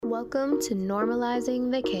Welcome to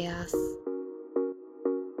Normalizing the Chaos.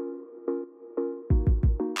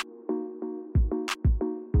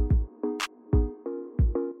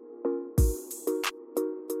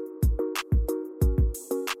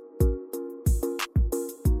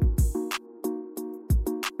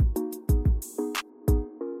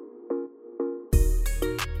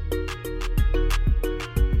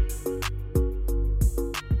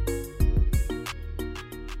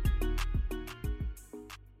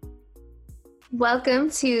 Welcome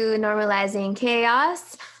to Normalizing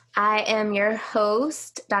Chaos. I am your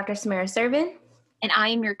host, Dr. Samara Servin. And I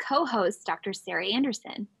am your co-host, Dr. Sarah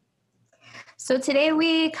Anderson. So today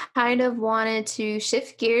we kind of wanted to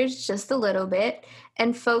shift gears just a little bit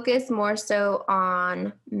and focus more so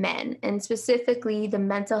on men, and specifically the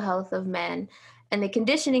mental health of men and the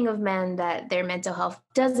conditioning of men that their mental health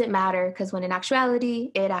doesn't matter, because when in actuality,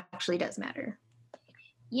 it actually does matter.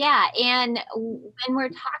 Yeah, and when we're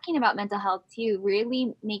talking about mental health too,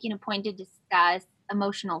 really making a point to discuss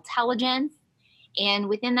emotional intelligence, and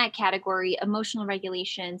within that category, emotional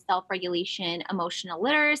regulation, self-regulation, emotional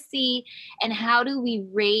literacy, and how do we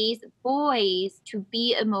raise boys to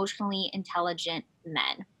be emotionally intelligent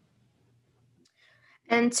men.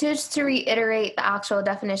 And just to reiterate the actual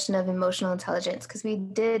definition of emotional intelligence, because we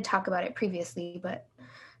did talk about it previously, but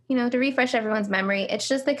to refresh everyone's memory, it's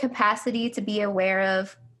just the capacity to be aware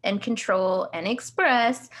of and control and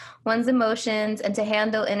express one's emotions and to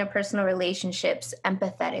handle interpersonal relationships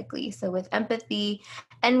empathetically. So with empathy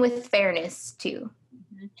and with fairness too.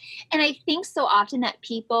 And I think so often that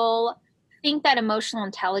people think that emotional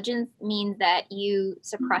intelligence means that you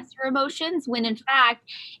suppress your emotions, when in fact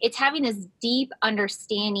it's having this deep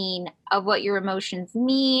understanding of what your emotions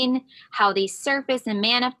mean, how they surface and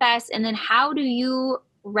manifest, and then how do you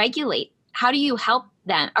regulate? How do you help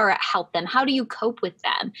them? How do you cope with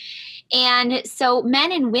them? And so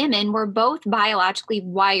men and women were both biologically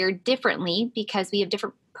wired differently because we have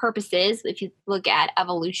different purposes. If you look at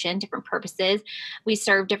evolution, different purposes, we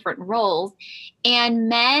serve different roles. And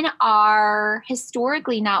men are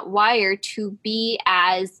historically not wired to be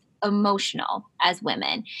as emotional as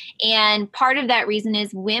women. And part of that reason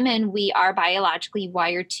is women, we are biologically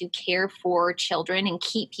wired to care for children and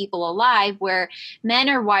keep people alive, where men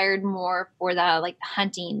are wired more for the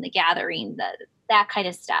hunting, the gathering, that kind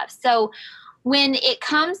of stuff. So when it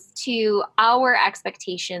comes to our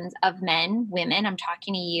expectations of men, women, I'm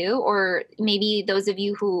talking to you, or maybe those of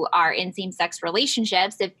you who are in same-sex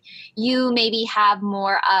relationships, if you maybe have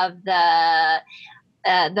more of the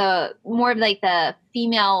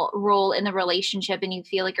female role in the relationship, and you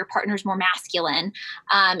feel like your partner's more masculine,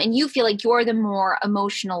 and you feel like you're the more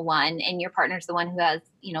emotional one and your partner's the one who has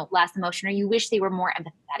less emotion, or you wish they were more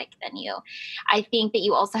empathetic than you. I think that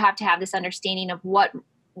you also have to have this understanding of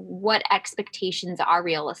what expectations are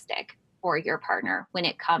realistic for your partner when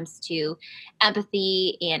it comes to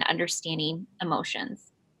empathy and understanding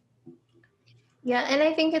emotions. Yeah, and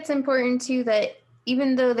I think it's important too that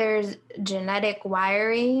even though there's genetic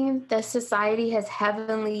wiring, the society has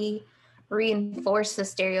heavily reinforced the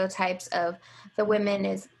stereotypes of the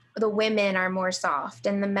women are more soft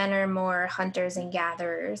and the men are more hunters and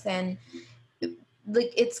gatherers, and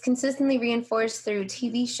it's consistently reinforced through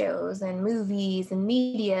TV shows and movies and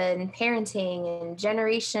media and parenting and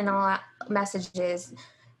generational messages,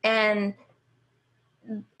 and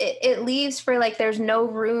it leaves for there's no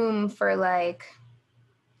room for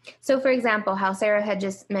so for example, how Sarah had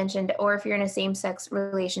just mentioned, or if you're in a same-sex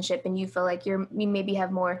relationship and you feel like you maybe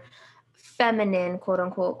have more feminine, quote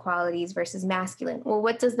unquote, qualities versus masculine. Well,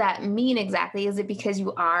 what does that mean exactly? Is it because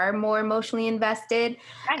you are more emotionally invested?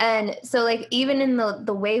 Right. And so even in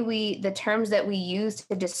the way the terms that we use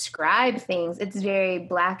to describe things, it's very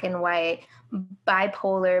black and white,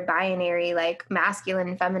 bipolar, binary, masculine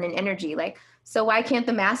and feminine energy. So why can't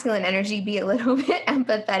the masculine energy be a little bit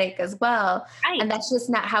empathetic as well? Right. And that's just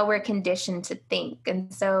not how we're conditioned to think.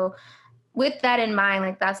 And so with that in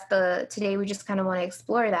mind, today we just kind of want to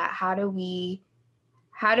explore that. How do we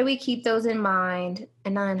keep those in mind?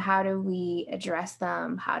 And then how do we address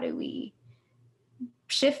them? How do we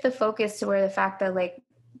shift the focus to where the fact that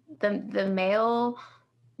the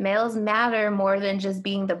males matter more than just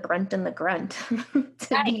being the brunt and the grunt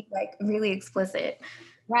to be really explicit.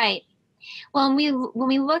 Right. Well, when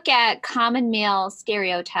we look at common male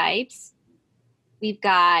stereotypes, we've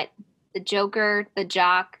got the joker, the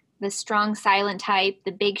jock, the strong silent type,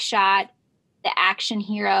 the big shot, the action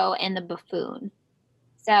hero, and the buffoon.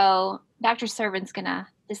 So Dr. Servin's going to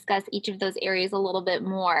discuss each of those areas a little bit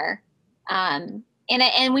more. And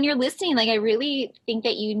when you're listening, I really think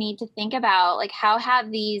that you need to think about how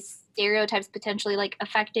have these stereotypes potentially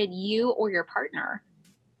affected you or your partner?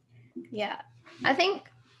 Yeah. I think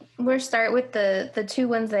we'll start with the two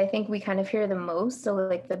ones that I think we kind of hear the most. So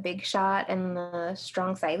like the big shot and the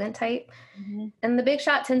strong silent type. Mm-hmm. And the big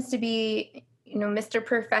shot tends to be, Mr.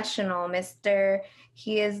 Professional,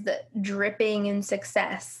 he is dripping in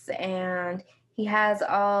success, and he has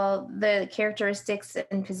all the characteristics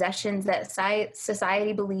and possessions that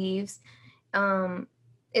society believes um,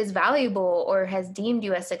 is valuable or has deemed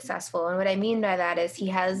you as successful. And what I mean by that is he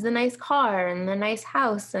has the nice car and the nice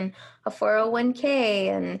house and a 401k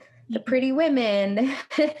and the pretty women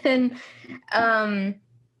and um,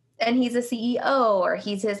 and he's a CEO, or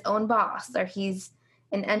he's his own boss, or he's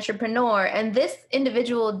an entrepreneur. And this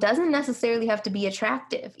individual doesn't necessarily have to be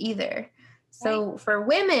attractive either. So for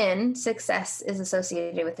women, success is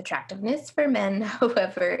associated with attractiveness. For men,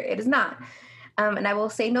 however, it is not. And I will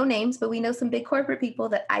say no names, but we know some big corporate people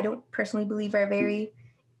that I don't personally believe are very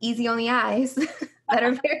easy on the eyes that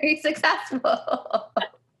are very successful.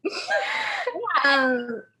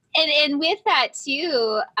 And with that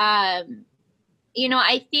too,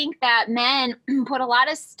 I think that men put a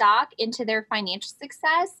lot of stock into their financial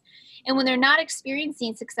success. And when they're not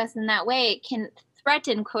experiencing success in that way, it can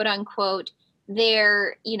threaten, quote unquote,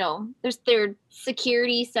 their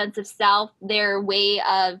security, sense of self, their way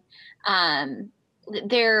of,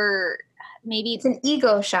 their, maybe it's an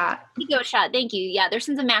ego shot. Thank you. Yeah. Their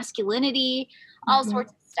sense of masculinity, all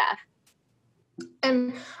sorts of stuff.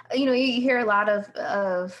 And, you hear a lot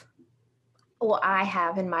of, well, I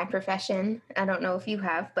have in my profession, I don't know if you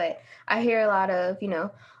have, but I hear a lot of,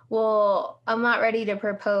 well, I'm not ready to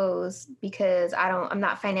propose because I'm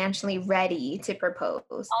not financially ready to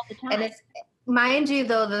propose. All the time. And it's, mind you,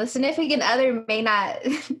 though, the significant other may not,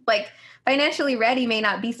 like, financially ready may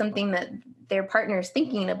not be something that their partner is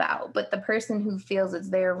thinking about, but the person who feels it's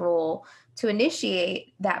their role to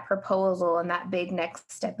initiate that proposal and that big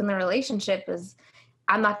next step in the relationship is,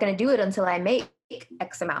 I'm not going to do it until I make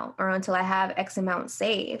X amount or until I have X amount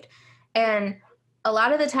saved. And a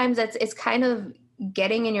lot of the times it's kind of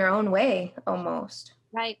getting in your own way almost.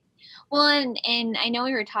 Right. Well, and I know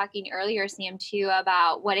we were talking earlier, Sam, too,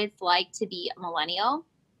 about what it's like to be a millennial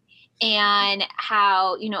and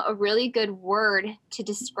how, a really good word to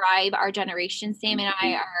describe our generation. Sam and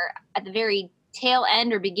I are at the very tail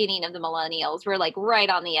end or beginning of the millennials. We're like right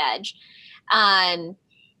on the edge.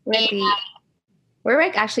 We're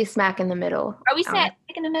like actually smack in the middle. Are we smack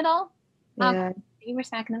in the middle? Yeah. Maybe we're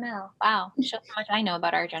smack in the middle. Wow. Shows how much I know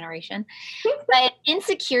about our generation. But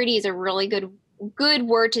insecurity is a really good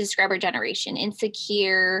word to describe our generation.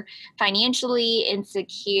 Insecure financially,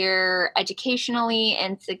 insecure educationally,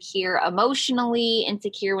 insecure emotionally,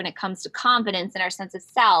 insecure when it comes to confidence and our sense of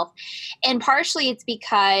self. And partially it's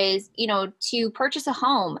because, to purchase a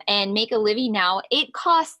home and make a living now, it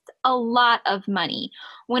costs a lot of money.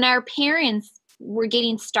 When our parents were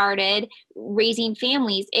getting started raising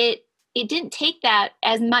families, it didn't take that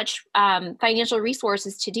as much financial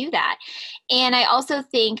resources to do that. And I also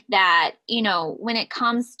think that, when it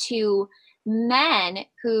comes to men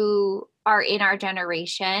who are in our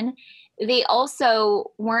generation, they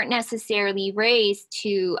also weren't necessarily raised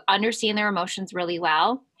to understand their emotions really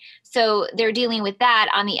well. So they're dealing with that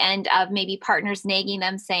on the end of maybe partners nagging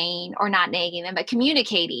them, saying, or not nagging them, but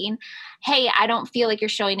communicating, hey, I don't feel like you're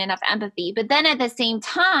showing enough empathy. But then at the same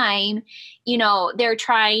time, they're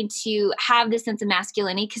trying to have this sense of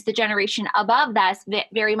masculinity because the generation above that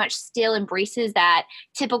very much still embraces that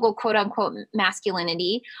typical quote unquote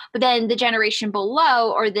masculinity. But then the generation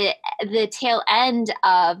below, or the tail end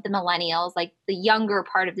of the millennials, like the younger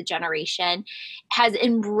part of the generation, has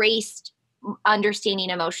embraced understanding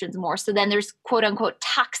emotions more. So then there's quote unquote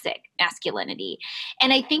toxic masculinity.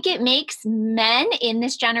 And I think it makes men in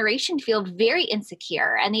this generation feel very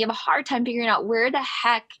insecure, and they have a hard time figuring out, where the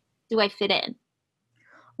heck do I fit in?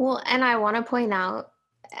 Well, and I want to point out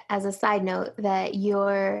as a side note that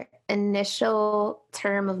your initial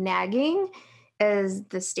term of nagging is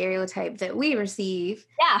the stereotype that we receive.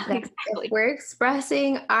 Yeah, exactly. If we're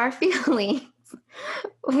expressing our feelings,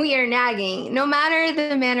 we are nagging, no matter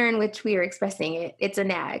the manner in which we are expressing it. It's a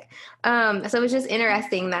nag. So it's just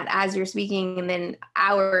interesting that as you're speaking, and then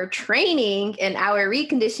our training and our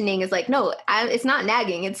reconditioning is like, no, it's not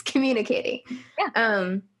nagging, it's communicating.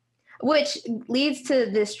 Yeah. Which leads to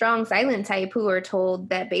the strong silent type, who are told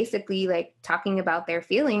that basically, like, talking about their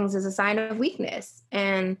feelings is a sign of weakness,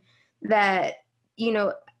 and that,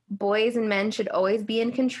 boys and men should always be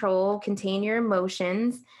in control, contain your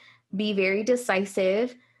emotions, be very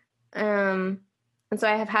decisive. And so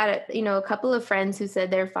I have had, a couple of friends who said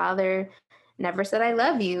their father never said I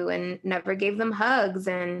love you and never gave them hugs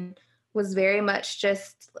and was very much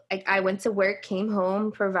just like, I went to work, came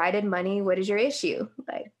home, provided money. What is your issue?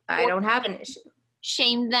 Like, I don't have an issue.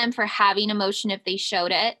 Shame them for having emotion if they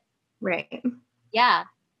showed it. Right. Yeah.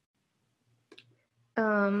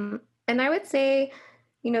 And I would say,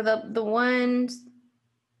 the ones,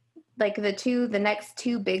 like the next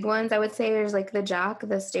two big ones, I would say there's like the jock,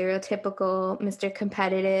 the stereotypical Mr.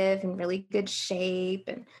 Competitive and really good shape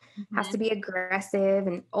and has to be aggressive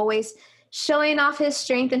and always showing off his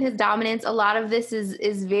strength and his dominance. A lot of this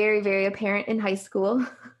is very, very apparent in high school.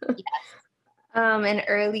 Yes. And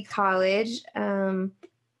early college.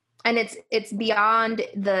 And it's beyond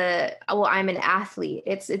I'm an athlete.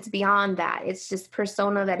 It's beyond that. It's just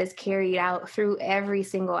persona that is carried out through every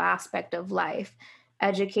single aspect of life,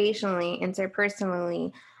 educationally,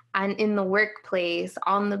 interpersonally, and in the workplace,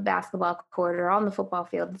 on the basketball court or on the football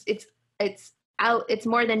field. It's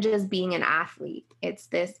more than just being an athlete. It's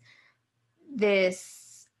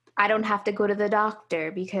this I don't have to go to the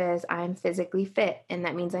doctor because I'm physically fit, and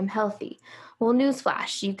that means I'm healthy. Well,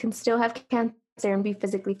 newsflash, you can still have cancer and be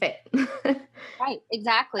physically fit. Right,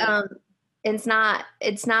 exactly. It's not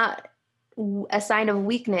a sign of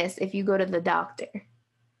weakness if you go to the doctor,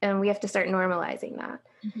 and we have to start normalizing that.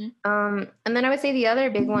 And then I would say the other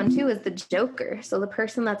big one too is the joker. So the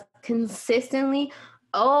person that's consistently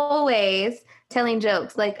always telling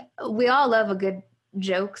jokes. Like, we all love a good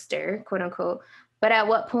jokester, quote unquote, but at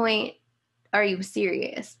what point are you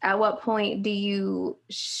serious? At what point do you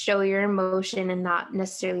show your emotion and not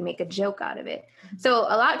necessarily make a joke out of it? So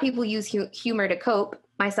a lot of people use humor to cope,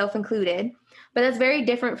 myself included, but that's very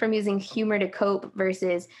different from using humor to cope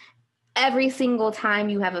versus every single time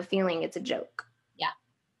you have a feeling it's a joke. Yeah.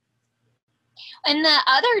 And the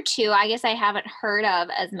other two, I guess I haven't heard of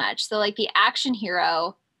as much. So like the action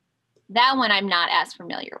hero, that one I'm not as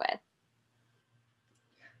familiar with.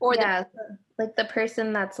 Or like the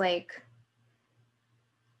person that's like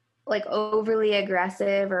overly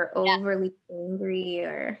aggressive or overly angry,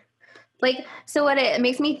 or like, so what it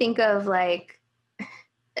makes me think of, like,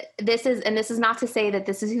 this is not to say that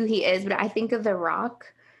this is who he is, but I think of The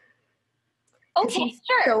Rock. Okay,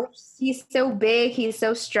 sure. He's so big, he's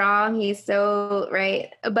so strong, he's so right,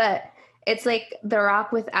 but it's like The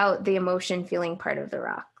Rock without the emotion feeling part of The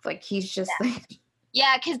Rock. Like, he's just like,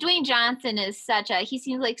 yeah, because Dwayne Johnson is he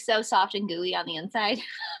seems like so soft and gooey on the inside.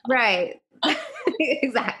 Right.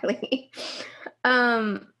 Exactly.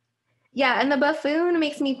 Yeah, and the buffoon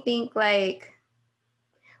makes me think, like,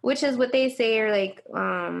 which is what they say are like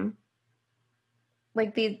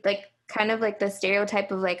kind of like the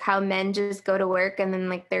stereotype of like how men just go to work and then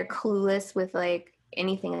like they're clueless with like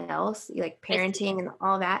anything else, like parenting and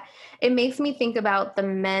all that. It makes me think about the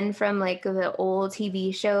men from like the old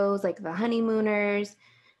TV shows, like The Honeymooners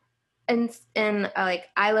and like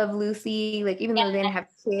I Love Lucy, like, even though they didn't have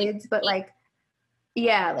kids, but like,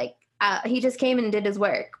 yeah, like he just came and did his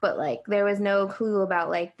work, but like there was no clue about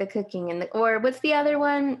like the cooking and or what's the other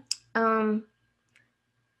one?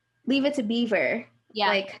 Leave It to Beaver. Yeah.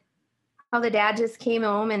 Like how the dad just came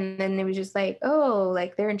home and then it was just like, oh,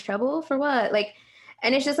 like they're in trouble for what? Like,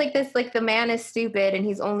 and it's just like this, like the man is stupid and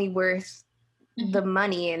he's only worth the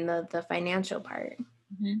money and the financial part.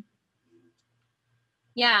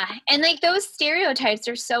 Yeah. And like those stereotypes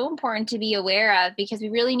are so important to be aware of, because we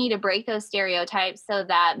really need to break those stereotypes so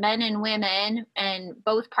that men and women and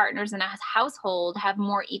both partners in a household have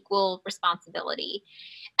more equal responsibility.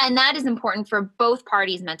 And that is important for both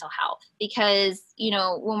parties' mental health, because,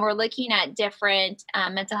 when we're looking at different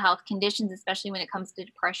mental health conditions, especially when it comes to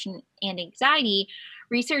depression and anxiety,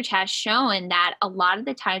 research has shown that a lot of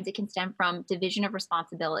the times it can stem from division of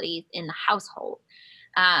responsibilities in the household.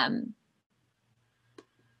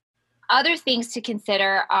 Other things to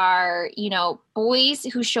consider are, boys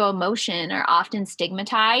who show emotion are often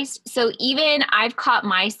stigmatized. So even I've caught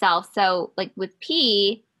myself, so like with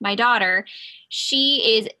P, my daughter,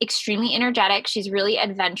 she is extremely energetic. She's really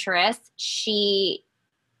adventurous. She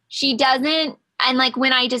doesn't, and like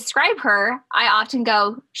when I describe her, I often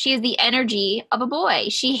go, she has the energy of a boy.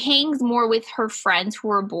 She hangs more with her friends who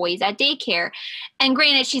are boys at daycare. And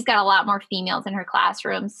granted, she's got a lot more females in her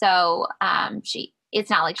classroom. So it's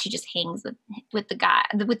not like she just hangs with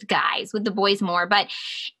the boys more, but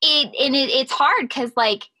it's hard because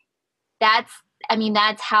like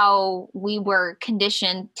that's how we were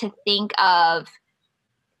conditioned to think of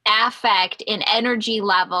affect and energy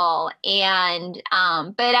level, and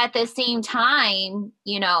but at the same time,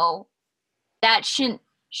 that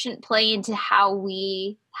shouldn't play into how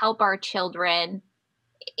we help our children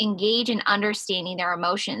engage in understanding their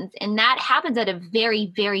emotions, and that happens at a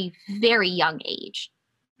very, very, very young age.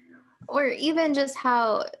 Or even just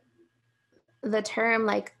how the term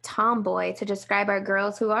like tomboy to describe our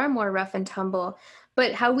girls who are more rough and tumble,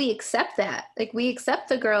 but how we accept that. Like we accept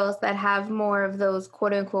the girls that have more of those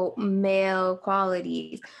quote unquote male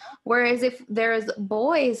qualities. Whereas if there's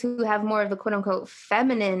boys who have more of the quote unquote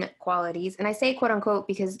feminine qualities, and I say quote unquote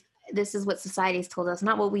because this is what society's told us,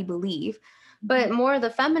 not what we believe, but more of the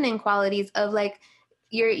feminine qualities of like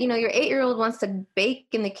your 8-year-old wants to bake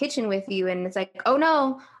in the kitchen with you, and it's like, oh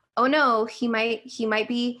no, he might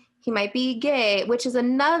be gay, which is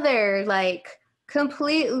another like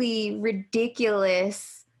completely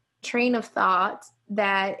ridiculous train of thought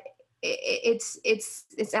that it's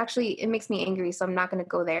actually, it makes me angry, so I'm not going to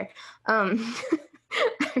go there. um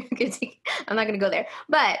I'm not going to go there,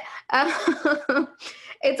 but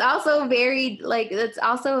it's also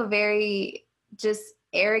a very just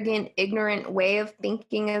arrogant, ignorant way of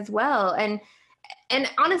thinking as well. And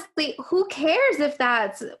honestly, who cares if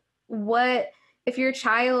that's what, if your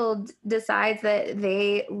child decides that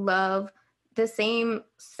they love the same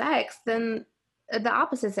sex than the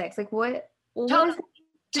opposite sex? Like what does it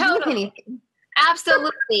do with Totally. anything?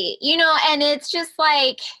 Absolutely. And it's just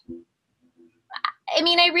like, I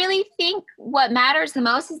mean, I really think what matters the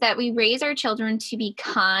most is that we raise our children to be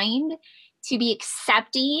kind, to be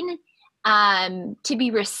accepting, to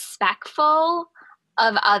be respectful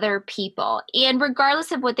of other people, and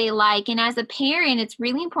regardless of what they like. And as a parent, it's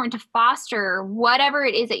really important to foster whatever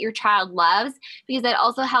it is that your child loves, because that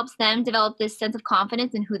also helps them develop this sense of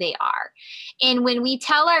confidence in who they are. And when we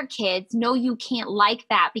tell our kids, no, you can't like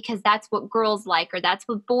that because that's what girls like, or that's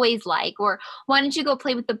what boys like, or why don't you go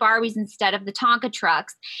play with the Barbies instead of the Tonka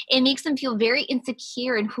trucks, it makes them feel very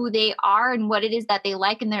insecure in who they are and what it is that they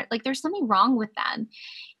like. And they're like, there's something wrong with them.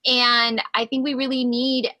 And I think we really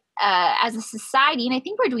need, as a society, and I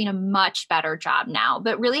think we're doing a much better job now,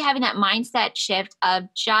 but really having that mindset shift of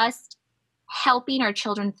just helping our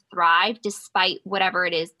children thrive despite whatever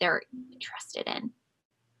it is they're interested in.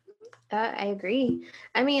 I agree.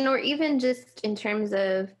 I mean, or even just in terms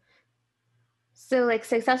of, so like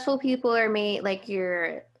successful people are made like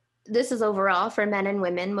this is overall for men and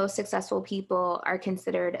women, most successful people are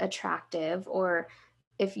considered attractive, or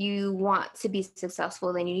if you want to be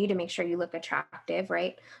successful, then you need to make sure you look attractive,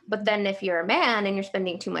 right? But then if you're a man and you're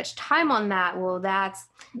spending too much time on that, well, that's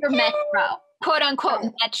your metro, quote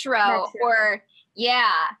unquote metro. Or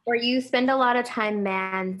yeah. Or you spend a lot of time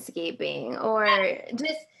manscaping, or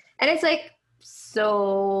just, and it's like,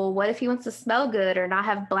 so what if he wants to smell good or not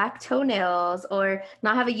have black toenails or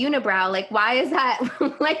not have a unibrow? Like, why is that?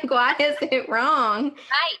 Like, why is it wrong?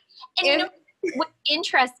 Right. And what's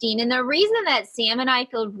interesting, and the reason that Sam and I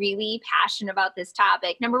feel really passionate about this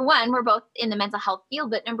topic, number one, we're both in the mental health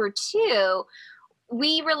field, but number two,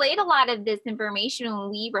 we relate a lot of this information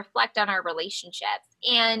when we reflect on our relationships.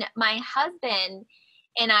 And my husband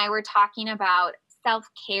and I were talking about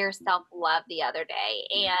self-care, self-love the other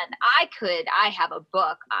day. And I have a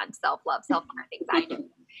book on self-love, self-care, things I do.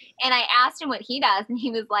 And I asked him what he does, and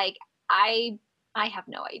he was like, I have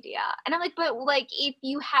no idea. And I'm like, but like, if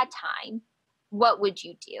you had time, what would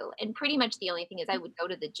you do? And pretty much the only thing is I would go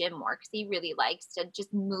to the gym more, because he really likes to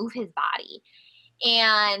just move his body.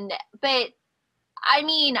 But I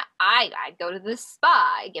mean, I'd go to the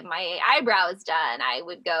spa, I get my eyebrows done, I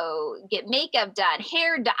would go get makeup done,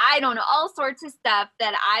 hair done, I don't know, all sorts of stuff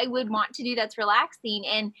that I would want to do that's relaxing.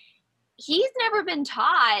 And he's never been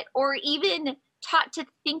taught, or even taught to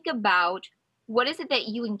think about, what is it that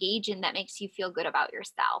you engage in that makes you feel good about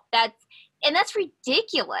yourself? That's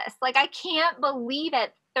ridiculous. Like, I can't believe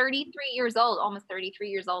at 33 years old, almost 33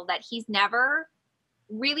 years old, that he's never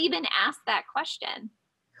really been asked that question.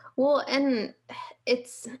 Well, and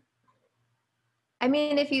I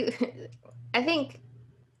mean, I think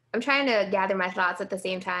I'm trying to gather my thoughts at the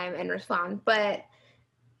same time and respond, but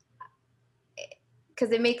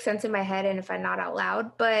because it makes sense in my head and if I'm not out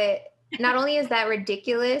loud, but not only is that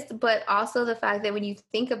ridiculous, but also the fact that when you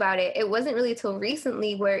think about it, it wasn't really till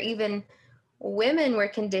recently where even women were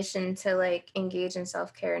conditioned to like engage in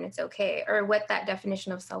self-care and it's okay, or what that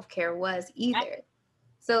definition of self-care was either.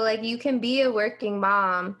 So like, you can be a working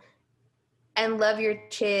mom and love your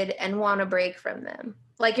kid and want to break from them.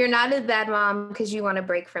 Like, you're not a bad mom because you want to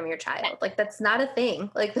break from your child. Like, that's not a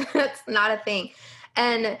thing. Like, that's not a thing.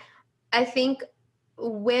 And I think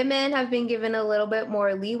women have been given a little bit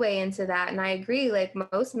more leeway into that. And I agree, like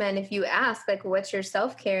most men, if you ask, like, what's your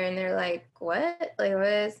self-care? And they're like, what? Like, what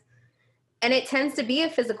is? And it tends to be a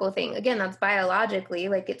physical thing. Again, that's biologically,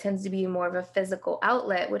 like, it tends to be more of a physical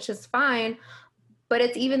outlet, which is fine. But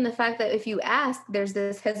it's even the fact that if you ask, there's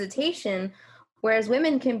this hesitation, whereas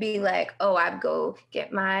women can be like, oh, I'd go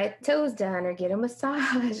get my toes done or get a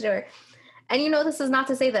massage, And this is not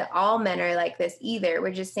to say that all men are like this either.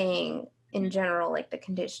 We're just saying in general, like the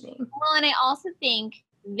conditioning. Well, and I also think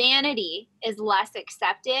vanity is less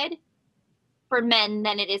accepted for men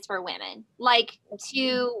than it is for women. Like,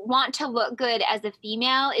 to want to look good as a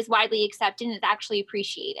female is widely accepted and is actually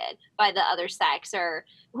appreciated by the other sex or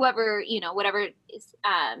whoever, whatever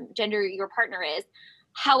gender your partner is.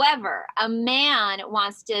 However, a man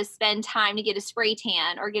wants to spend time to get a spray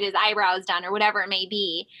tan or get his eyebrows done or whatever it may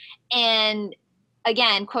be. And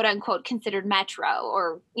again, quote unquote, considered metro,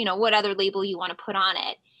 or, what other label you want to put on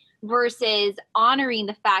it, versus honoring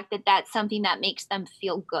the fact that that's something that makes them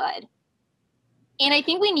feel good. And I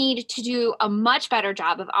think we need to do a much better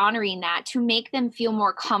job of honoring that to make them feel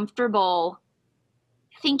more comfortable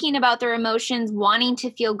thinking about their emotions, wanting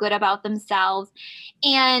to feel good about themselves.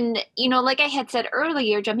 And, like I had said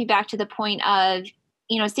earlier, jumping back to the point of,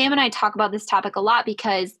 Sam and I talk about this topic a lot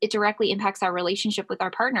because it directly impacts our relationship with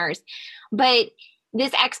our partners. But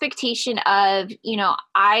this expectation of,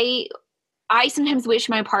 I sometimes wish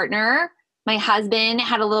my partner, my husband,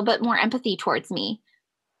 had a little bit more empathy towards me.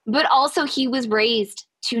 But also he was raised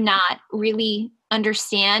to not really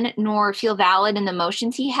understand nor feel valid in the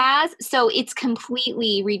emotions he has. So it's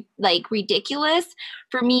completely ridiculous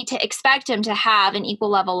for me to expect him to have an equal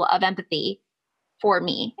level of empathy for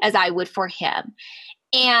me as I would for him.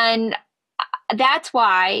 And that's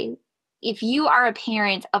why if you are a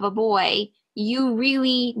parent of a boy, you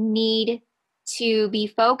really need to be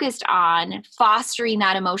focused on fostering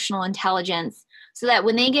that emotional intelligence so that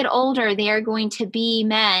when they get older, they are going to be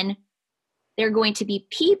men. They're going to be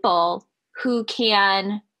people who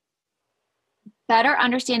can better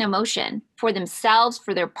understand emotion for themselves,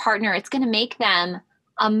 for their partner. It's going to make them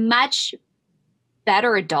a much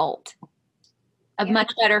better adult, a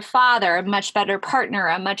much better father, a much better partner,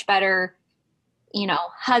 a much better,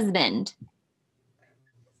 husband.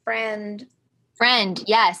 Friend.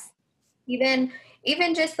 Yes. Even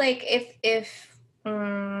just like if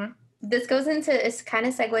this goes into, it kind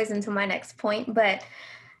of segues into my next point, but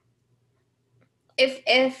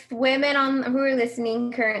if women who are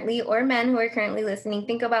listening currently, or men who are currently listening,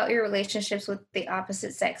 think about your relationships with the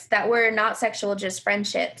opposite sex that were not sexual, just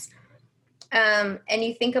friendships. And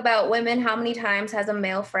you think about women, how many times has a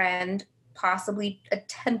male friend possibly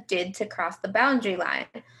attempted to cross the boundary line,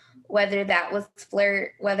 whether that was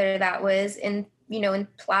flirt, whether that was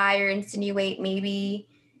imply or insinuate maybe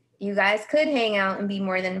you guys could hang out and be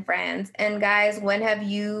more than friends. And guys, when have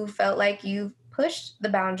you felt like you've pushed the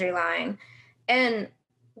boundary line? And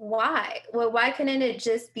why? Well, why couldn't it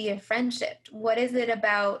just be a friendship? What is it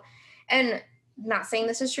about? And not saying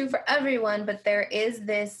this is true for everyone, but there is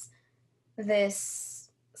this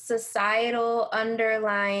societal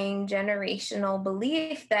underlying generational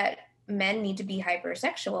belief that men need to be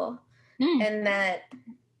hypersexual, and that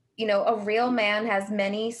a real man has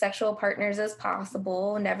many sexual partners as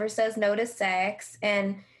possible, never says no to sex,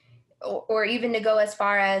 and or even to go as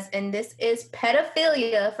far as, and this is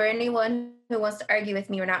pedophilia for anyone who wants to argue with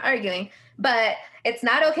me, we're not arguing, but it's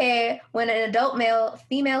not okay when an adult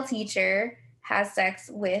female teacher has sex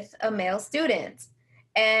with a male student.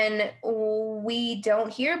 And we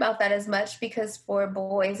don't hear about that as much because for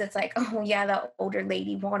boys, it's like, oh yeah, the older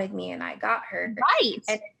lady wanted me and I got her. Right.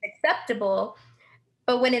 And it's acceptable.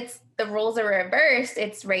 But when the roles are reversed,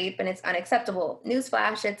 it's rape and it's unacceptable.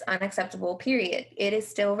 Newsflash, it's unacceptable, period. It is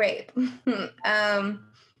still rape. And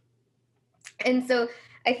so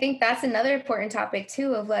I think that's another important topic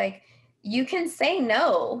too, of like, you can say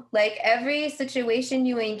no. Like every situation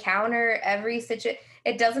you encounter,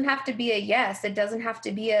 it doesn't have to be a yes. It doesn't have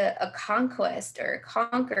to be a conquest or a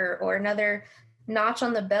conquer or another notch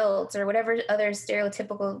on the belt or whatever other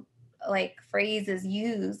stereotypical like phrase is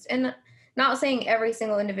used. And not saying every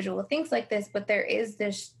single individual thinks like this, but there is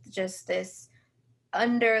this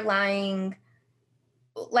underlying,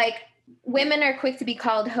 like, women are quick to be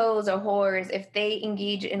called hoes or whores if they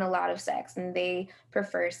engage in a lot of sex and they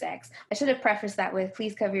prefer sex. I should have prefaced that with,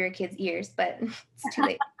 please cover your kids' ears, but it's too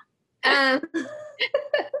late.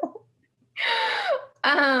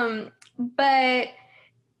 But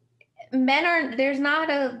men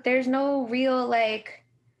there's no real like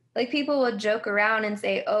people will joke around and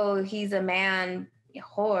say, oh, he's a man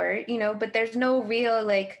whore, but there's no real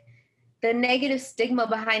like, the negative stigma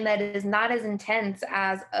behind that is not as intense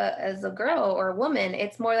as a girl or a woman.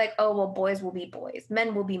 It's more like, oh, well, boys will be boys,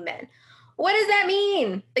 men will be men. What does that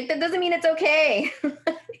mean? Like, that doesn't mean it's okay.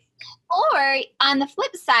 Or on the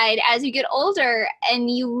flip side, as you get older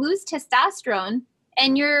and you lose testosterone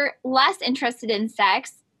and you're less interested in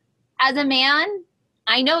sex, as a man,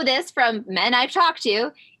 I know this from men I've talked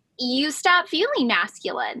to, you stop feeling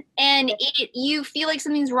masculine, and you feel like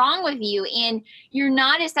something's wrong with you, and you're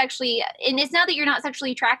not as sexually, and it's not that you're not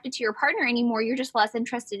sexually attracted to your partner anymore, you're just less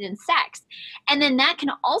interested in sex. And then that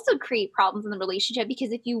can also create problems in the relationship,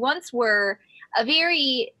 because if you once were a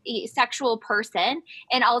very sexual person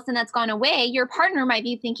and all of a sudden that's gone away, your partner might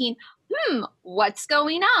be thinking, what's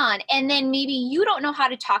going on? And then maybe you don't know how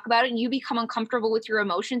to talk about it, and you become uncomfortable with your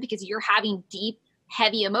emotions because you're having deep,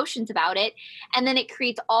 heavy emotions about it. And then it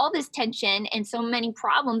creates all this tension and so many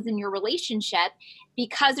problems in your relationship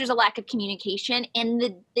because there's a lack of communication. And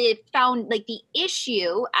the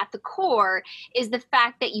issue at the core is the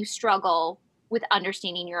fact that you struggle with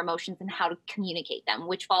understanding your emotions and how to communicate them,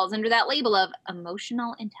 which falls under that label of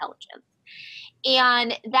emotional intelligence.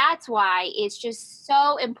 And that's why it's just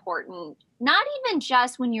so important, not even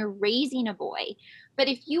just when you're raising a boy, but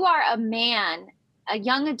if you are a man, a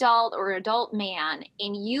young adult or adult man,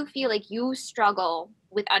 and you feel like you struggle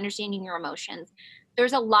with understanding your emotions,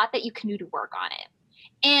 there's a lot that you can do to work on it.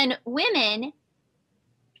 And women,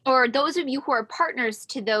 or those of you who are partners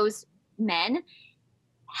to those men,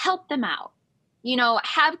 help them out.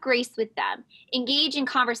 Have grace with them, engage in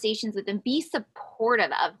conversations with them, be supportive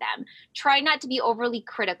of them. Try not to be overly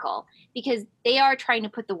critical, because they are trying to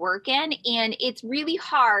put the work in, and it's really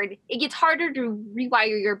hard. It gets harder to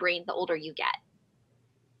rewire your brain the older you get.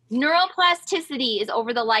 Neuroplasticity is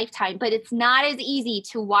over the lifetime, but it's not as easy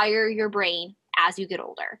to wire your brain as you get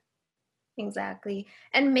older. Exactly.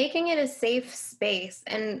 And making it a safe space,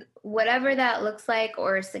 and whatever that looks like,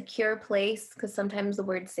 or a secure place, because sometimes the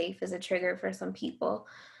word safe is a trigger for some people,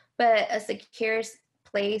 but a secure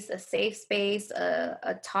place, a safe space,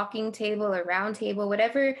 a talking table, a round table,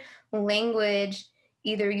 whatever language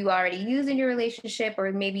either you already use in your relationship,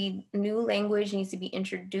 or maybe new language needs to be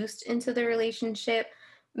introduced into the relationship.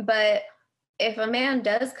 But if a man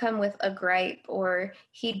does come with a gripe, or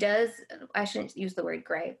I shouldn't use the word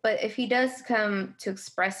gripe, but if he does come to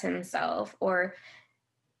express himself, or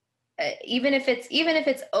even if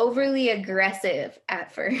it's overly aggressive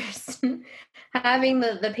at first, having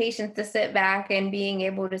the patience to sit back and being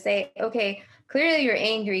able to say, okay, clearly you're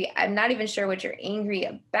angry. I'm not even sure what you're angry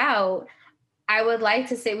about. I would like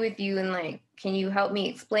to sit with you and can you help me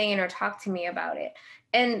explain or talk to me about it?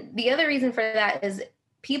 And the other reason for that is,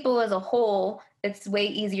 people as a whole, it's way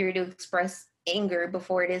easier to express anger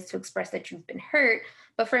before it is to express that you've been hurt.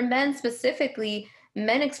 But for men specifically,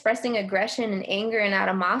 men expressing aggression and anger and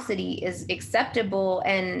animosity is acceptable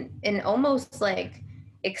and almost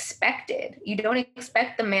expected. You don't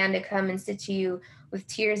expect the man to come and sit to you with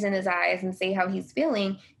tears in his eyes and say how he's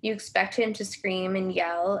feeling. You expect him to scream and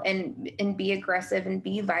yell and be aggressive and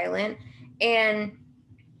be violent. And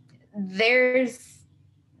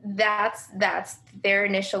that's their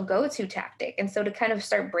initial go-to tactic. And so to kind of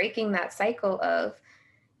start breaking that cycle of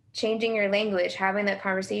changing your language, having that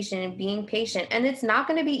conversation, and being patient, and it's not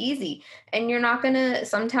going to be easy, and you're not going to,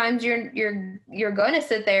 sometimes you're going to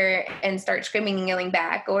sit there and start screaming and yelling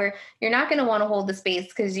back, or you're not going to want to hold the space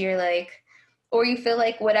because or you feel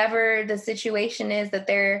like whatever the situation is that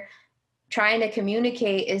they're trying to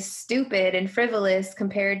communicate is stupid and frivolous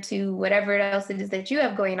compared to whatever else it is that you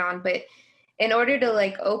have going on. But in order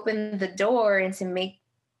to open the door and to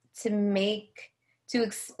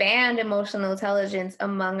expand emotional intelligence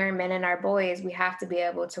among our men and our boys, we have to be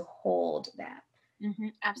able to hold that. Mm-hmm,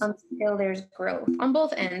 absolutely. Until there's growth on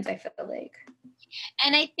both ends, I feel like.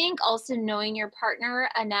 And I think also knowing your partner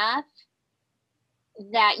enough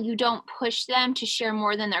that you don't push them to share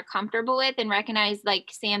more than they're comfortable with, and recognize,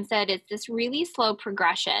 like Sam said, it's this really slow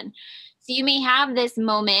progression. So you may have this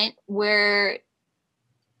moment where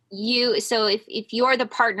if you're the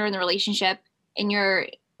partner in the relationship, and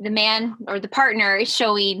the man or the partner is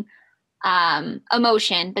showing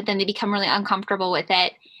emotion, but then they become really uncomfortable with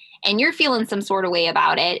it, and you're feeling some sort of way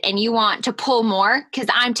about it, and you want to pull more, because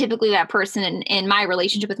I'm typically that person in my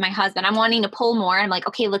relationship with my husband. I'm wanting to pull more. I'm like,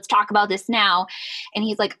 okay, let's talk about this now. And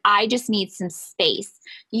he's like, I just need some space.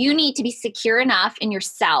 You need to be secure enough in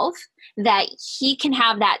yourself that he can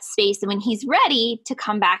have that space, and when he's ready to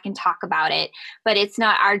come back and talk about it. But it's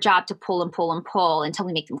not our job to pull and pull and pull until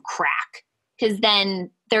we make them crack, because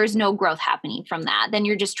then there's no growth happening from that. Then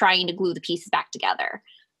you're just trying to glue the pieces back together.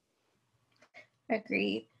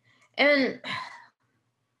 Agreed. And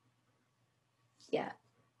yeah,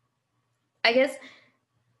 I guess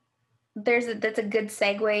that's a good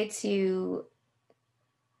segue to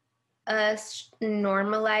us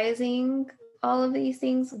normalizing all of these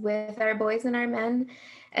things with our boys and our men,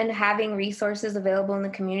 and having resources available in the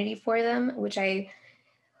community for them, which I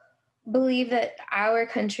believe that our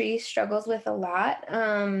country struggles with a lot.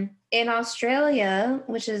 In Australia,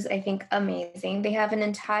 which is I think amazing, they have an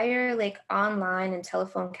entire like online and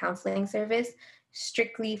telephone counseling service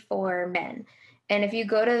strictly for men. And if you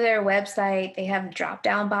go to their website, they have drop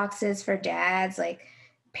down boxes for dads, like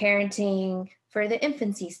parenting for the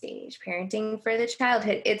infancy stage, parenting for the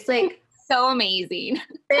childhood. It's like So amazing.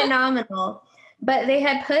 phenomenal. But they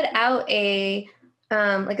had put out a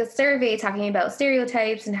like a survey talking about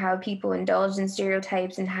stereotypes and how people indulge in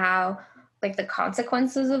stereotypes and how like the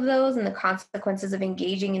consequences of those and the consequences of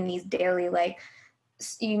engaging in these daily like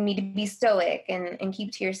you need to be stoic and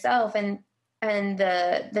keep to yourself and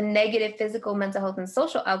the negative physical, mental health, and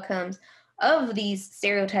social outcomes of these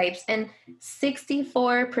stereotypes. And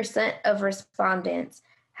 64% of respondents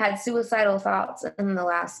had suicidal thoughts in the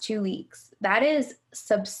last 2 weeks. That is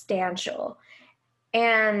substantial.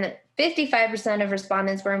 And 55% of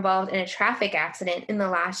respondents were involved in a traffic accident in the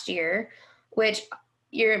last year, which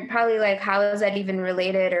you're probably like, how is that even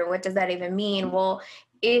related or what does that even mean? Well,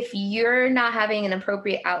 if you're not having an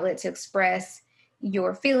appropriate outlet to express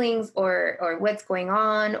your feelings or what's going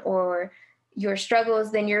on or your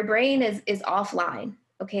struggles, then your brain is offline.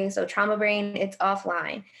 Okay, so trauma brain, it's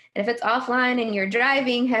offline. And if it's offline and you're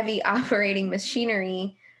driving heavy operating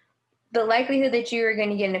machinery, the likelihood that you are going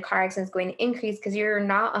to get in a car accident is going to increase because you're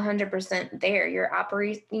not 100% there. You're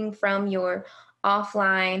operating from your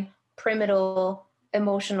offline, primitive,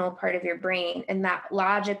 emotional part of your brain. And that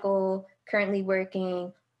logical, currently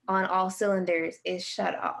working on all cylinders is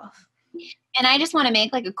shut off. And I just want to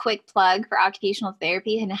make like a quick plug for occupational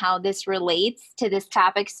therapy and how this relates to this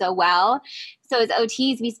topic so well. So as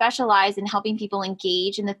OTs, we specialize in helping people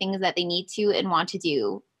engage in the things that they need to and want to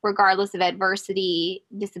do, regardless of adversity,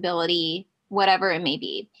 disability, whatever it may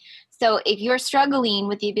be. So if you're struggling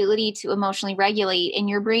with the ability to emotionally regulate and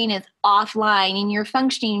your brain is offline and you're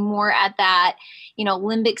functioning more at that,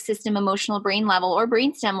 limbic system, emotional brain level or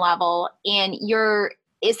brainstem level, and you're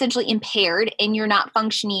essentially impaired and you're not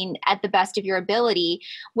functioning at the best of your ability,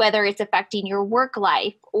 whether it's affecting your work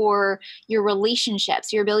life or your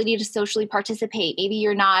relationships, your ability to socially participate. Maybe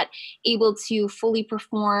you're not able to fully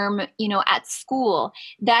perform, at school.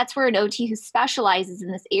 That's where an OT who specializes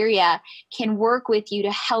in this area can work with you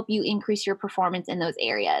to help you increase your performance in those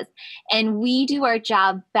areas. And we do our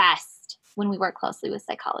job best when we work closely with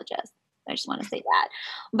psychologists. I just want to say that.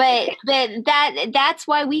 But that's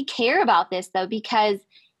why we care about this, though, because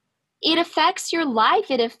it affects your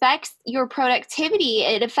life. It affects your productivity.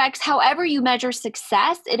 It affects however you measure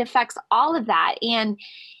success. It affects all of that. And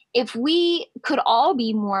if we could all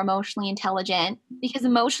be more emotionally intelligent, because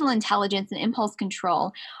emotional intelligence and impulse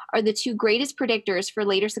control are the two greatest predictors for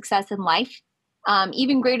later success in life,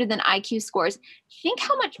 even greater than IQ scores, think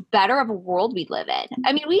how much better of a world we'd live in.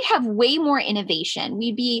 I mean, we'd have way more innovation.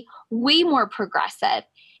 We'd be way more progressive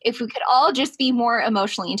if we could all just be more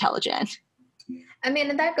emotionally intelligent. I mean,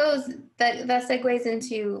 and that segues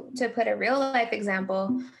into, to put a real life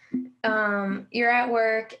example. You're at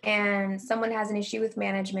work and someone has an issue with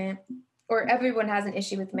management, or everyone has an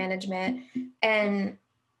issue with management, and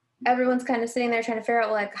everyone's kind of sitting there trying to figure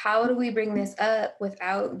out, like, how do we bring this up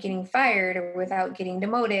without getting fired or without getting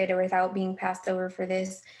demoted or without being passed over for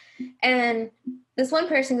this? And this one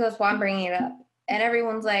person goes, well, I'm bringing it up. And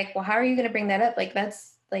everyone's like, well, how are you going to bring that up? Like,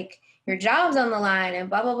 that's like your job's on the line and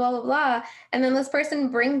blah, blah, blah, blah, blah. And then this person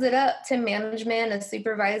brings it up to management, a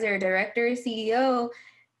supervisor, a director, a CEO.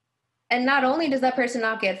 And not only does that person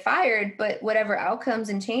not get fired, but whatever outcomes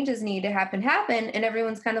and changes need to happen. And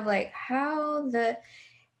everyone's kind of like,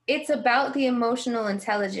 it's about the emotional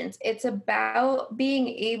intelligence. It's about being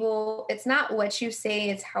able, it's not what you say,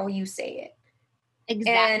 it's how you say it.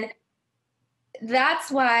 Exactly. And that's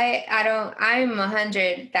why I'm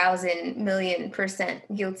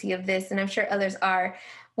 100,000,000,000% guilty of this. And I'm sure others are.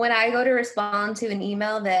 When I go to respond to an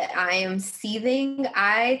email that I am seething,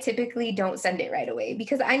 I typically don't send it right away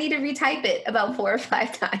because I need to retype it about 4 or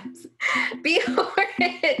 5 times before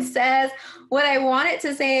it says what I want it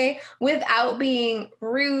to say without being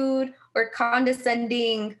rude or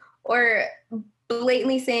condescending or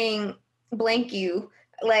blatantly saying blank you.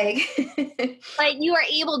 But you are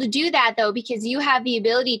able to do that, though, because you have the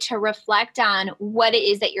ability to reflect on what it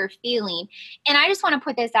is that you're feeling. And I just want to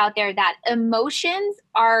put this out there that emotions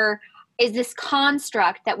is this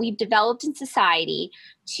construct that we've developed in society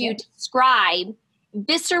to describe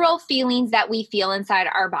visceral feelings that we feel inside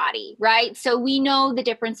our body, right? So we know the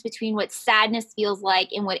difference between what sadness feels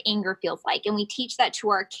like and what anger feels like. And we teach that to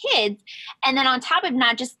our kids. And then on top of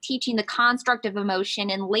not just teaching the construct of emotion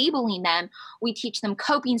and labeling them, we teach them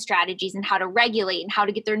coping strategies and how to regulate and how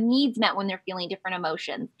to get their needs met when they're feeling different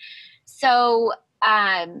emotions. So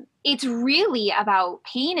it's really about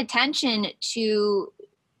paying attention to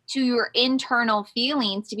your internal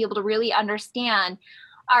feelings to be able to really understand,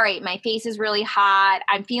 all right, my face is really hot.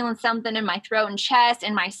 I'm feeling something in my throat and chest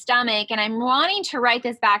and my stomach. And I'm wanting to write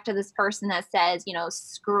this back to this person that says,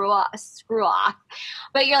 screw off.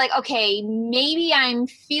 But you're like, okay, maybe I'm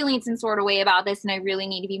feeling some sort of way about this and I really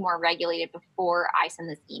need to be more regulated before I send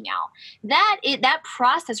this email. That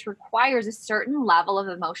process requires a certain level of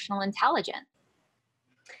emotional intelligence.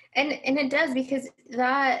 And it does, because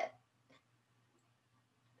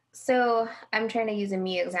so I'm trying to use a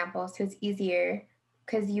me example so it's easier,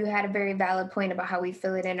 because you had a very valid point about how we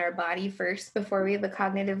feel it in our body first before we have a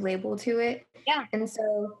cognitive label to it. Yeah. And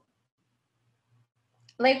so,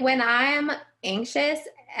 like, when I'm anxious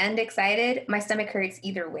and excited, my stomach hurts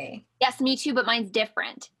either way. Yes, me too, but mine's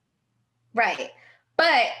different. Right.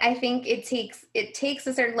 But I think it takes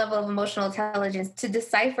a certain level of emotional intelligence to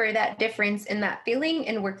decipher that difference in that feeling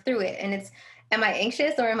and work through it. And it's, am I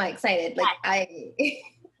anxious or am I excited? Like,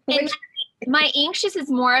 my anxious is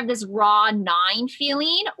more of this raw gnawing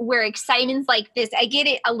feeling, where excitement's like this. I get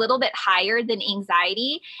it a little bit higher than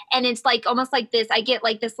anxiety. And it's like almost like this. I get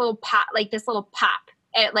like this little pop, it's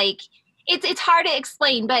hard to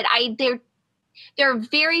explain, but they're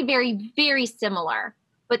very, very, very similar,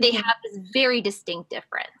 but they have this very distinct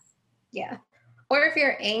difference. Yeah. Or if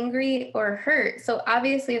you're angry or hurt. So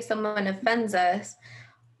obviously if someone offends us,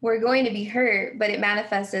 we're going to be hurt, but it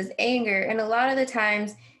manifests as anger. And a lot of the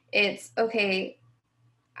times it's, okay,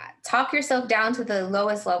 talk yourself down to the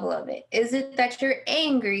lowest level of it. Is it that you're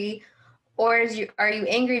angry, or are you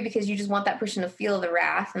angry because you just want that person to feel the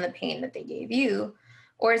wrath and the pain that they gave you?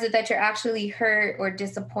 Or is it that you're actually hurt or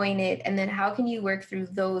disappointed? And then how can you work through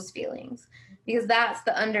those feelings? Because that's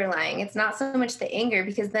the underlying. It's not so much the anger,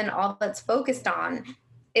 because then all that's focused on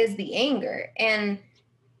is the anger. And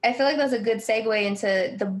I feel like that's a good segue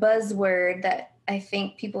into the buzzword that I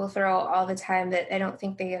think people throw all the time that I don't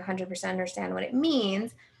think they 100% understand what it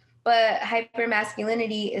means. But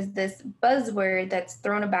hypermasculinity is this buzzword that's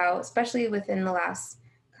thrown about, especially within the last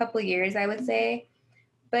couple of years, I would say.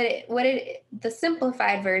 But the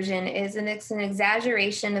simplified version is, and it's an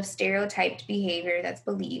exaggeration of stereotyped behavior that's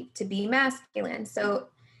believed to be masculine. So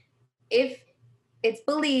if it's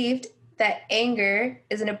believed that anger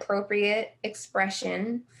is an appropriate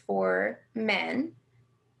expression for men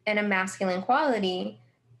and a masculine quality,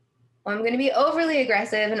 well, I'm going to be overly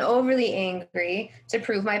aggressive and overly angry to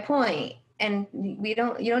prove my point. And you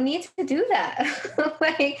don't need to do that.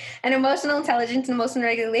 Like, an emotional intelligence and emotional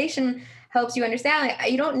regulation helps you understand,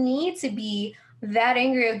 like, you don't need to be that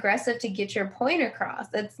angry, aggressive to get your point across.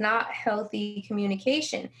 That's not healthy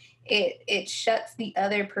communication. It shuts the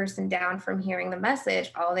other person down from hearing the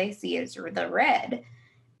message. All they see is the red.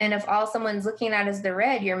 And if all someone's looking at is the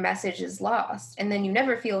red, your message is lost. And then you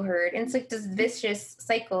never feel heard. And it's like this vicious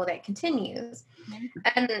cycle that continues.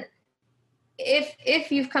 And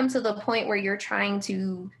if you've come to the point where you're trying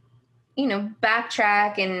to,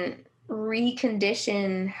 backtrack and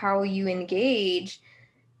recondition how you engage,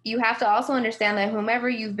 you have to also understand that whomever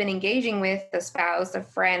you've been engaging with, a spouse, a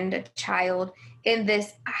friend, a child, in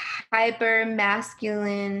this hyper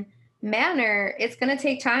masculine manner, it's going to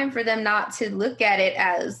take time for them not to look at it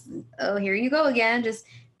as, oh, here you go again, just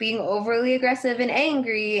being overly aggressive and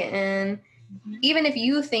angry. And even if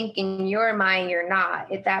you think in your mind you're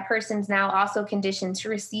not, if that person's now also conditioned to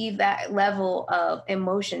receive that level of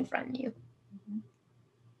emotion from you.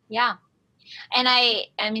 Yeah. And I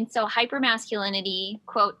mean, so hypermasculinity,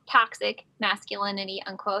 quote, toxic masculinity,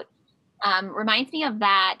 unquote, reminds me of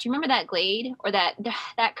that. Do you remember that Glade, or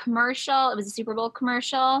that commercial? It was a Super Bowl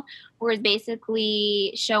commercial where it's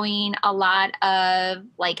basically showing a lot of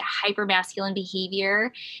like hypermasculine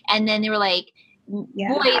behavior. And then they were like,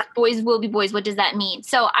 boys will be boys. What does that mean?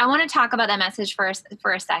 So I want to talk about that message for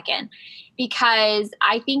a second, because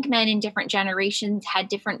I think men in different generations had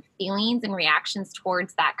different feelings and reactions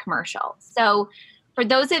towards that commercial. So for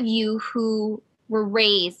those of you who were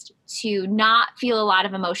raised to not feel a lot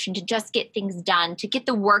of emotion, to just get things done, to get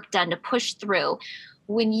the work done, to push through,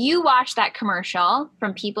 when you watch that commercial,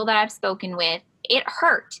 from people that I've spoken with, it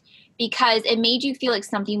hurt, because it made you feel like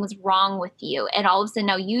something was wrong with you. And all of a sudden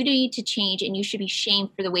now you need to change, and you should be shamed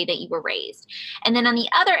for the way that you were raised. And then on the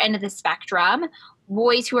other end of the spectrum,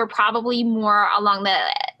 boys who are probably more along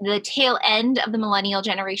the tail end of the millennial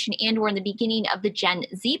generation and or in the beginning of the Gen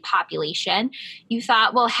Z population, you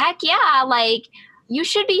thought, well, heck yeah, like, you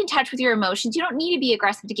should be in touch with your emotions. You don't need to be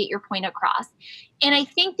aggressive to get your point across. And I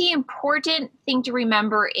think the important thing to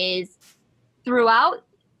remember is, throughout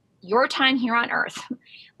your time here on earth.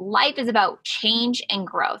 Life is about change and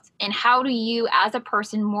growth. And how do you, as a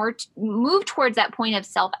person, move towards that point of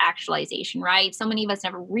self-actualization, right? So many of us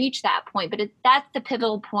never reach that point, but that's the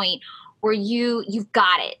pivotal point where you've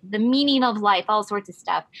got it, the meaning of life, all sorts of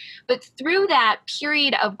stuff. But through that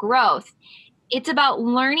period of growth, it's about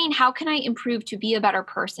learning, how can I improve to be a better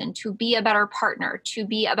person, to be a better partner, to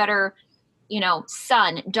be a better,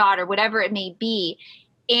 son, daughter, whatever it may be.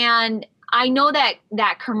 And I know that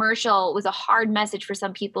that commercial was a hard message for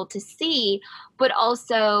some people to see, but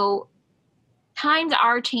also times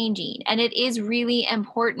are changing, and it is really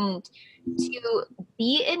important to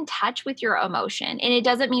be in touch with your emotion. And it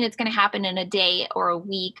doesn't mean it's going to happen in a day or a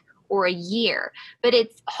week or a year, but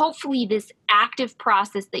it's hopefully this active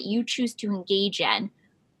process that you choose to engage in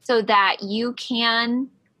so that you can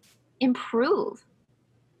improve.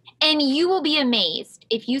 And you will be amazed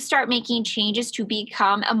if you start making changes to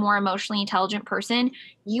become a more emotionally intelligent person.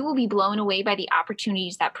 You will be blown away by the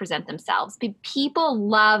opportunities that present themselves. People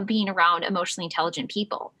love being around emotionally intelligent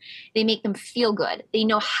people. They make them feel good. They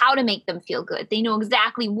know how to make them feel good. They know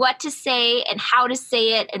exactly what to say and how to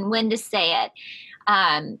say it and when to say it.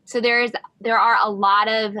 So there are a lot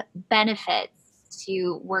of benefits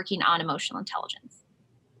to working on emotional intelligence.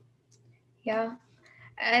 Yeah.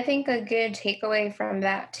 I think a good takeaway from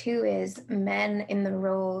that too is men in the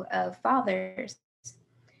role of fathers.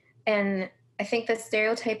 And I think the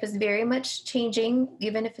stereotype is very much changing,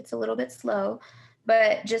 even if it's a little bit slow.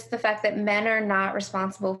 But just the fact that men are not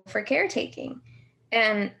responsible for caretaking.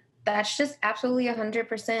 And that's just absolutely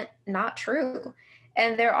 100% not true.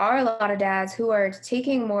 And there are a lot of dads who are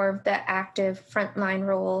taking more of the active frontline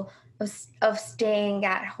role of staying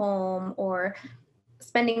at home or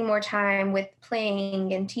spending more time with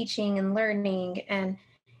playing and teaching and learning. And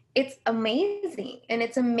it's amazing. And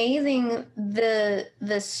it's amazing the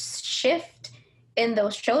shift in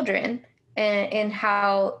those children and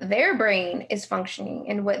how their brain is functioning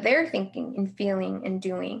and what they're thinking and feeling and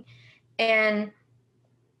doing. And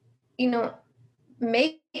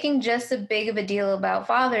making just as big of a deal about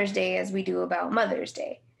Father's Day as we do about Mother's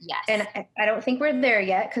Day. Yes. And I don't think we're there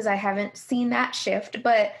yet because I haven't seen that shift,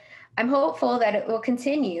 but I'm hopeful that it will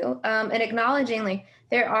continue. And acknowledging like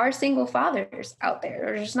there are single fathers out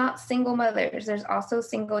there. There's not single mothers. There's also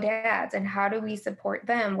single dads. And how do we support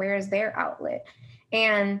them? Where is their outlet?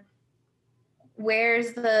 And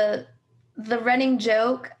where's the running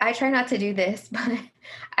joke? I try not to do this, but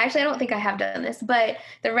actually I don't think I have done this, but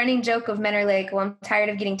the running joke of men are like, well, I'm tired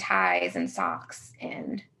of getting ties and socks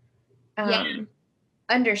and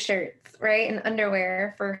undershirts, right? And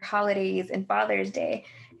underwear for holidays and Father's Day.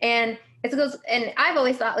 And it goes, and I've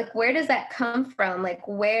always thought, like, where does that come from? Like,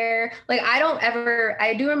 I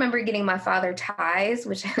do remember getting my father ties,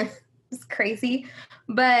 which is crazy,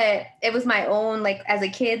 but it was my own, like, as a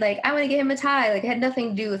kid, like, I want to get him a tie. Like, it had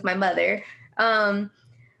nothing to do with my mother.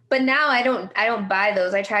 But now I don't buy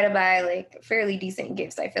those. I try to buy like fairly decent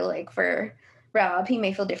gifts, I feel like, for Rob. He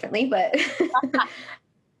may feel differently, but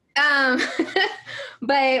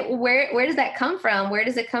but where does that come from? Where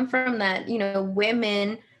does it come from that,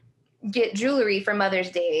 women get jewelry for Mother's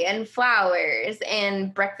Day and flowers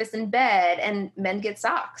and breakfast in bed and men get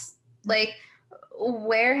socks? Like,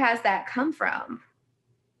 where has that come from?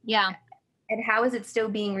 Yeah. And how is it still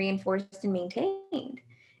being reinforced and maintained?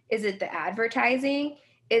 Is it the advertising?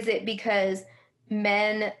 Is it because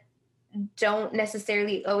men don't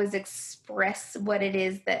necessarily always express what it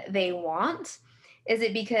is that they want? Is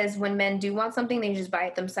it because when men do want something, they just buy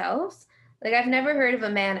it themselves? Like, I've never heard of a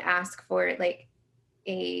man ask for like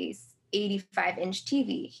a 85-inch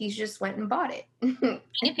TV. He just went and bought it. Trying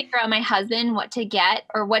to figure out my husband what to get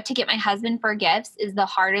my husband for gifts is the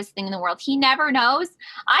hardest thing in the world. He never knows.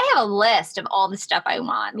 I have a list of all the stuff I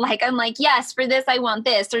want. Like, I'm like, yes, for this, I want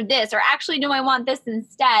this, or actually, no, I want this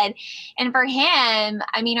instead. And for him,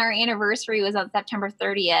 I mean, our anniversary was on September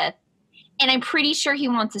 30th, and I'm pretty sure he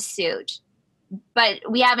wants a suit. But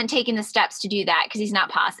we haven't taken the steps to do that because he's not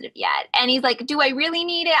positive yet. And he's like, do I really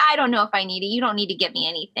need it? I don't know if I need it. You don't need to give me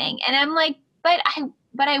anything. And I'm like, but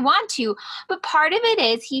I want to. But part of it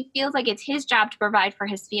is he feels like it's his job to provide for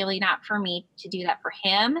his family, not for me to do that for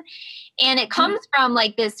him. And it comes from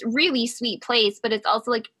like this really sweet place, but it's also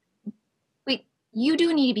like, wait, you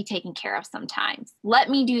do need to be taken care of sometimes. Let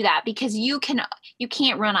me do that because you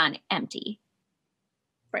can't run on empty.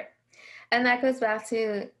 Right. And that goes back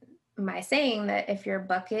to my saying that if your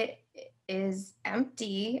bucket is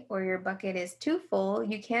empty or your bucket is too full,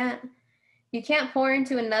 you can't pour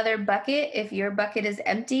into another bucket if your bucket is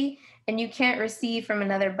empty, and you can't receive from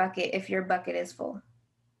another bucket if your bucket is full.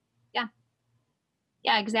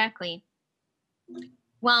 Yeah, exactly.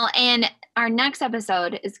 Well, and our next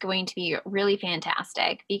episode is going to be really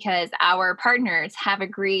fantastic because our partners have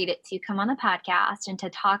agreed to come on the podcast and to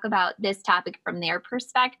talk about this topic from their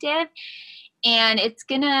perspective. And it's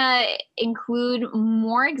going to include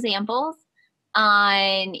more examples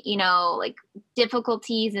on, like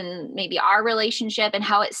difficulties in maybe our relationship and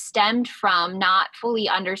how it stemmed from not fully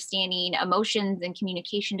understanding emotions and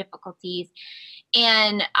communication difficulties.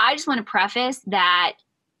 And I just want to preface that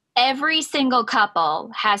every single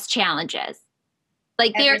couple has challenges.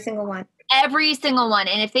 Like every single one. Every single one.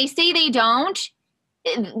 And if they say they don't,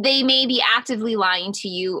 they may be actively lying to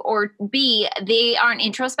you, or B, they aren't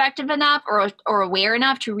introspective enough or aware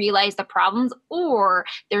enough to realize the problems, or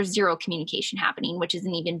there's zero communication happening, which is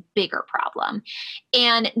an even bigger problem.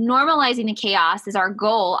 And normalizing the chaos is our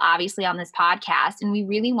goal, obviously, on this podcast. And we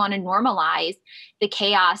really want to normalize the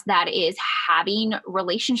chaos that is having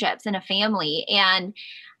relationships in a family, and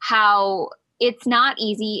how it's not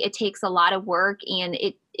easy. It takes a lot of work, and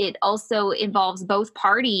it also involves both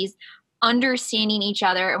parties understanding each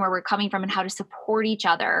other and where we're coming from and how to support each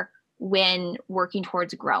other when working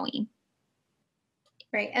towards growing.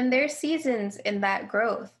 Right. And there's seasons in that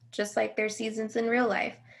growth, just like there's seasons in real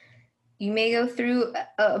life. You may go through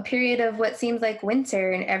a period of what seems like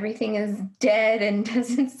winter and everything is dead and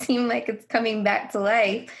doesn't seem like it's coming back to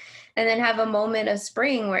life. And then have a moment of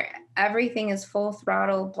spring where everything is full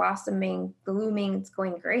throttle, blossoming, blooming, it's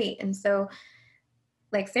going great. And so,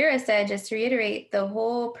 like Sarah said, just to reiterate, the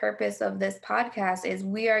whole purpose of this podcast is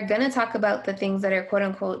we are going to talk about the things that are quote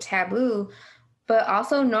unquote taboo, but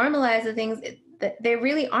also normalize the things that they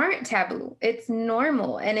really aren't taboo. It's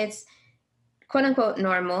normal, and it's quote unquote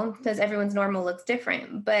normal because everyone's normal looks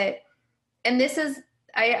different. And this is,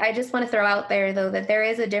 I just want to throw out there though, that there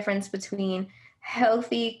is a difference between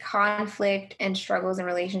healthy conflict and struggles in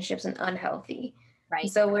relationships and unhealthy. Right.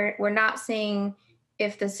 So we're not saying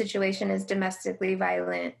if the situation is domestically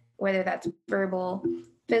violent, whether that's verbal,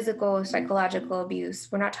 physical, psychological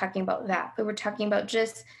abuse, we're not talking about that, but we're talking about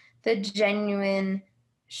just the genuine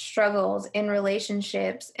struggles in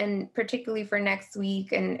relationships, and particularly for next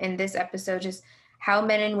week and this episode, just how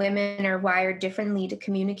men and women are wired differently to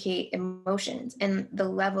communicate emotions and the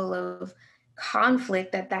level of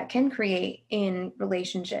conflict that can create in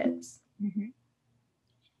relationships. Mm-hmm.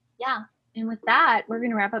 Yeah. And with that, we're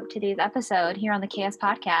going to wrap up today's episode here on the KS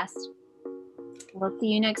Podcast. We'll see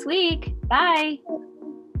you next week. Bye.